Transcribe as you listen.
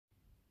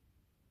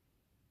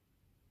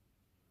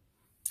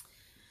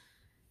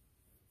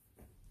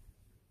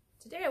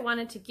Today I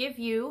wanted to give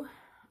you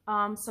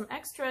some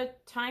extra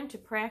time to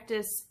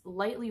practice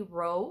Lightly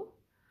Row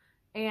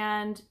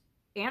and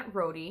Aunt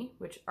Rhody,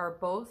 which are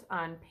both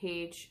on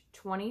page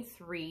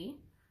 23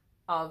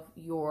 of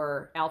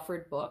your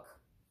Alfred book.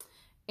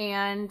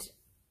 And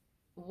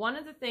one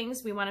of the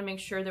things we want to make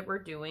sure that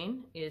we're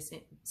doing is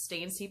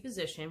stay in C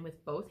position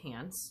with both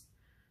hands.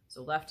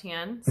 So left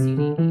hand, C,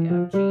 D, E,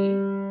 F, G.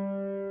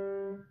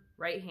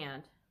 Right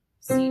hand,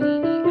 C, D,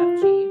 E,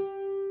 F, G.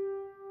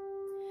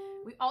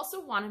 We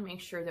also want to make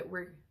sure that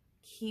we're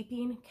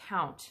keeping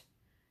count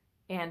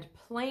and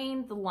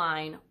playing the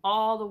line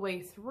all the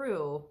way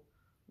through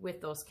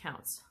with those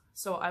counts.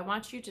 So I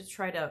want you to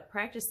try to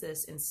practice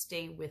this and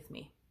stay with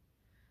me.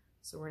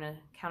 So we're going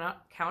to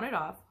count it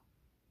off.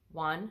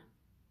 1,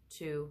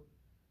 2,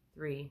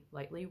 3,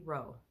 lightly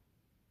row.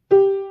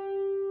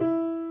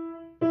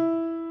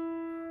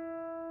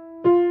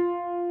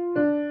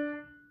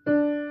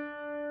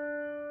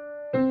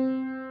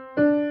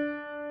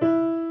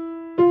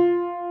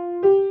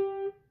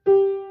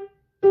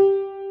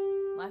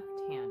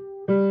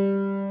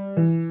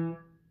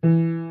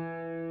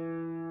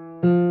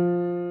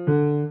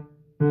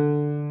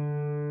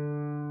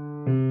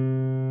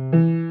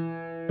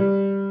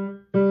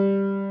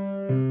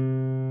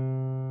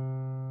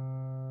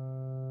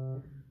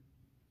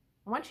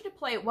 I want you to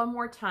play it one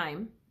more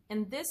time,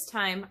 and this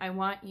time I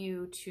want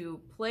you to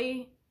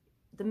play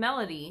the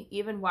melody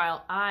even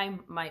while I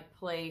might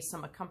play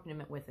some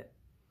accompaniment with it.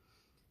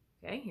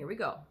 Okay, here we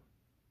go.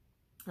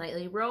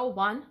 Lightly row.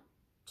 1,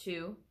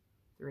 2,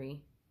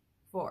 3,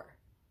 4.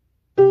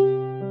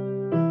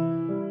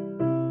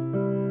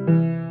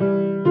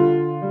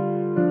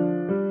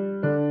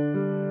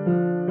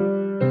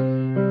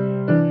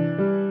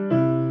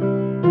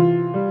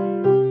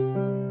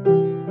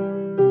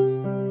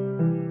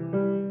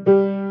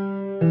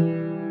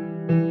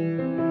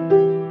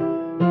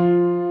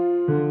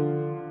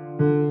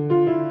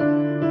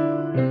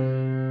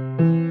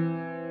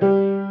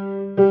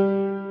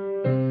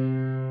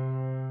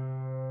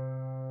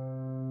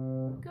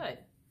 Good.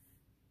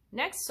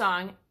 Next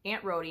song,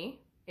 Aunt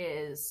Rhody,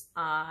 is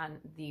on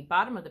the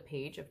bottom of the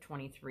page of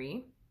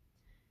 23.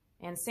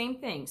 And same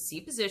thing,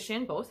 C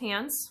position, both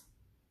hands.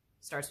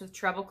 Starts with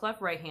treble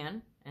clef right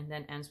hand and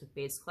then ends with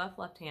bass clef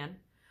left hand.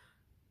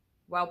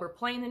 While we're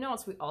playing the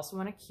notes, we also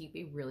want to keep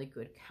a really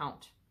good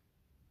count.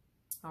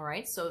 All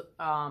right, so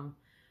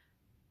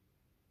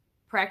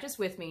practice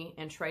with me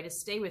and try to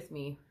stay with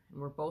me,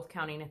 and we're both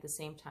counting at the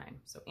same time.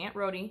 So Aunt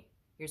Rhody,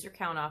 here's your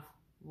count off.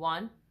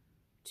 1,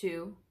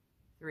 2,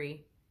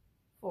 3,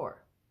 4.